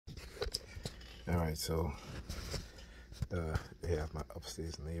All right, so they have my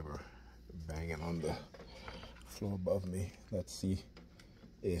upstairs neighbor banging on the floor above me. Let's see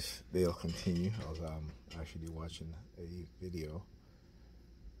if they'll continue. I was actually watching a video,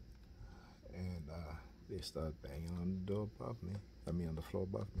 and they start banging on the door above me. I mean, on the floor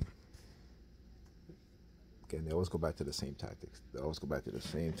above me. Again, they always go back to the same tactics.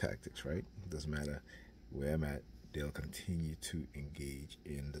 Right? It doesn't matter where I'm at. They'll continue to engage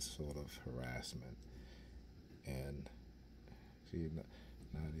in this sort of harassment. And see,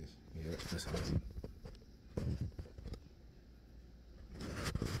 now it is. Yeah, listen.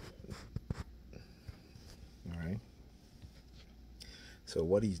 All right. So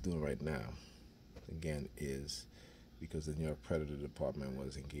what he's doing right now, again, is because the New York Predator Department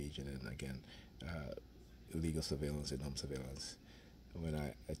was engaging in, again, illegal surveillance and home surveillance. When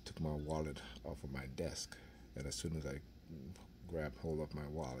I took my wallet off of my desk, and as soon as I grabbed hold of my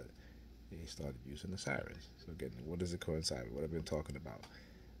wallet, they started using the sirens. So again, what does it coincide with? What I've been talking about,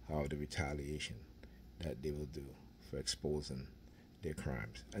 how the retaliation that they will do for exposing their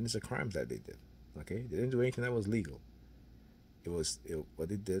crimes. And it's the crimes that they did. Okay? They didn't do anything that was legal. What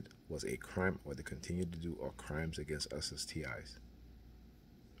they did was a crime. What they continue to do are crimes against us as TIs.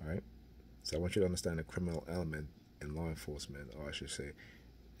 All right? So I want you to understand the criminal element in law enforcement, or I should say,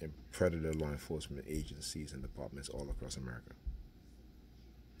 in predator law enforcement agencies and departments all across America.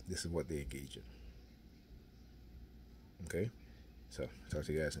 This is what they engage in. Okay? So, talk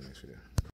to you guys in the next video.